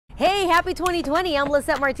Hey, happy 2020. I'm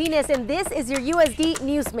Lissette Martinez, and this is your USD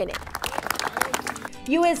News Minute.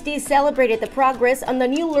 USD celebrated the progress on the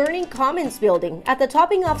new Learning Commons building. At the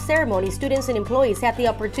topping off ceremony, students and employees had the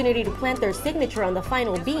opportunity to plant their signature on the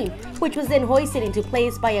final beam, which was then hoisted into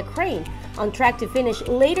place by a crane. On track to finish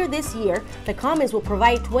later this year, the Commons will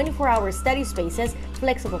provide 24-hour study spaces,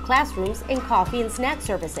 flexible classrooms, and coffee and snack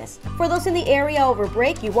services. For those in the area over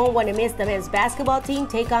break, you won't want to miss the men's basketball team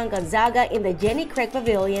take on Gonzaga in the Jenny Craig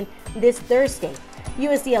Pavilion this Thursday.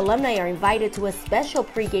 USD alumni are invited to a special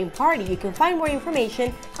pregame party. You can find more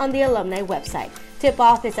information on the alumni website.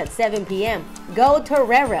 Tip-off is at 7 p.m. Go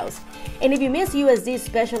Toreros! And if you miss USD's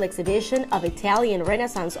special exhibition of Italian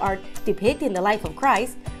Renaissance art depicting the life of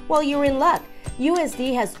Christ, well, you're in luck.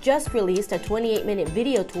 USD has just released a 28-minute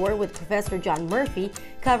video tour with Professor John Murphy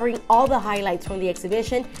covering all the highlights from the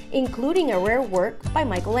exhibition, including a rare work by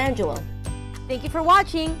Michelangelo. Thank you for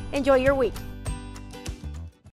watching. Enjoy your week.